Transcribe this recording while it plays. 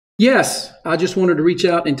Yes, I just wanted to reach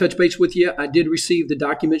out and touch base with you. I did receive the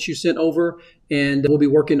documents you sent over, and we'll be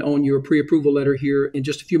working on your pre-approval letter here in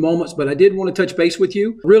just a few moments. But I did want to touch base with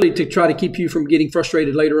you, really to try to keep you from getting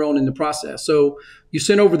frustrated later on in the process. So you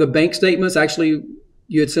sent over the bank statements. Actually,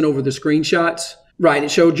 you had sent over the screenshots. Right,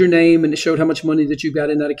 it showed your name and it showed how much money that you've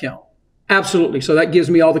got in that account. Absolutely. So that gives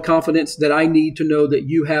me all the confidence that I need to know that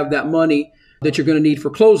you have that money that you're going to need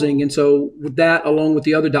for closing. And so with that, along with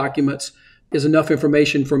the other documents, is enough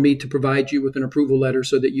information for me to provide you with an approval letter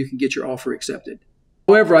so that you can get your offer accepted.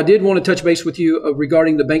 However, I did want to touch base with you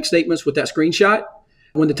regarding the bank statements with that screenshot.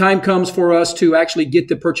 When the time comes for us to actually get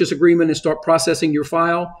the purchase agreement and start processing your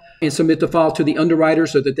file and submit the file to the underwriter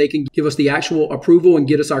so that they can give us the actual approval and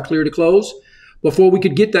get us our clear to close, before we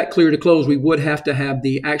could get that clear to close, we would have to have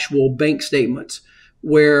the actual bank statements,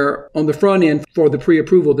 where on the front end for the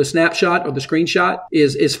pre-approval, the snapshot or the screenshot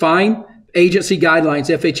is fine. Agency guidelines,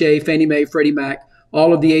 FHA, Fannie Mae, Freddie Mac,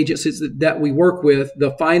 all of the agencies that we work with,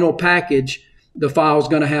 the final package, the file is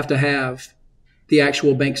going to have the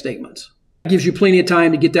actual bank statements. It gives you plenty of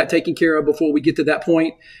time to get that taken care of before we get to that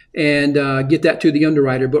point and get that to the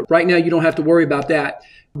underwriter. But right now, you don't have to worry about that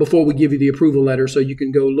before we give you the approval letter so you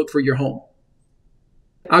can go look for your home.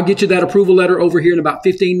 I'll get you that approval letter over here in about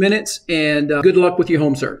 15 minutes, and good luck with your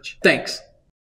home search. Thanks.